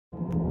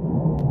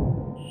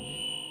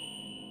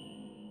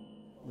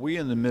We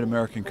in the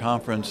Mid-American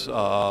Conference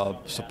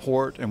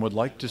support and would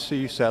like to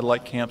see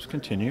satellite camps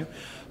continue,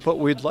 but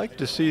we'd like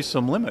to see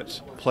some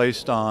limits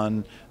placed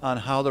on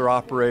how they're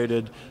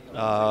operated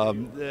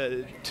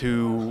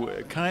to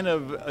kind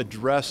of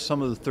address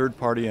some of the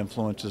third-party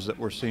influences that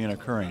we're seeing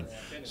occurring.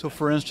 So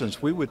for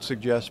instance, we would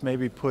suggest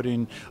maybe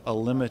putting a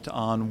limit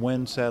on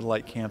when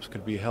satellite camps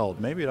could be held.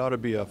 Maybe it ought to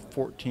be a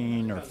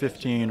 14 or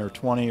 15 or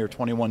 20 or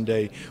 21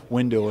 day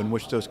window in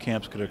which those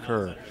camps could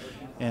occur.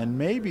 And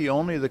maybe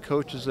only the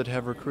coaches that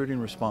have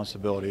recruiting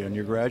responsibility and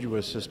your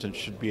graduate assistants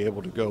should be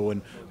able to go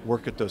and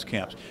work at those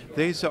camps.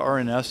 These are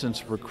in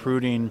essence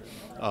recruiting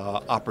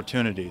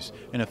opportunities,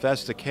 and if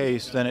that's the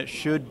case, then it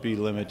should be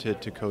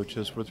limited to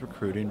coaches with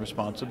recruiting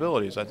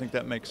responsibilities. I think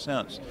that makes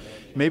sense.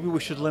 Maybe we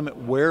should limit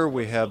where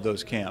we have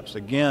those camps,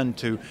 again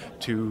to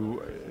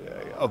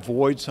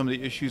avoid some of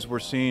the issues we're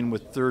seeing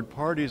with third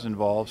parties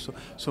involved.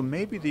 So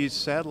maybe these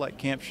satellite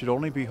camps should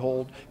only be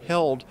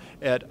held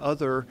at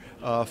other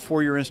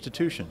four-year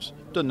institutions.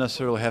 Doesn't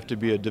necessarily have to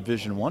be a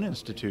Division I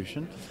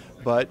institution,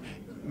 but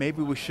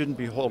maybe we shouldn't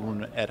be holding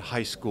them at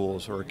high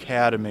schools or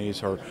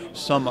academies or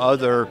some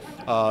other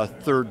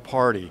third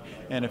party.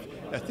 And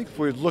I think if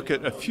we look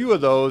at a few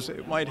of those,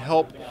 it might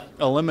help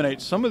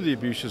eliminate some of the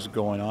abuses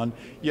going on,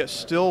 yet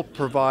still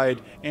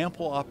provide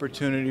ample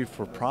opportunity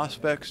for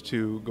prospects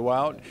to go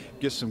out,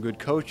 get some good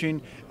coaching,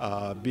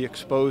 be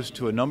exposed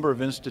to a number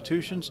of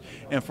institutions,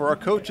 and for our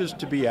coaches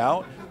to be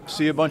out,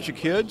 see a bunch of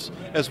kids,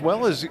 as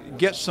well as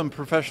get some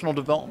professional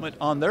development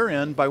on their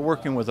end by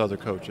working with other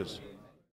coaches.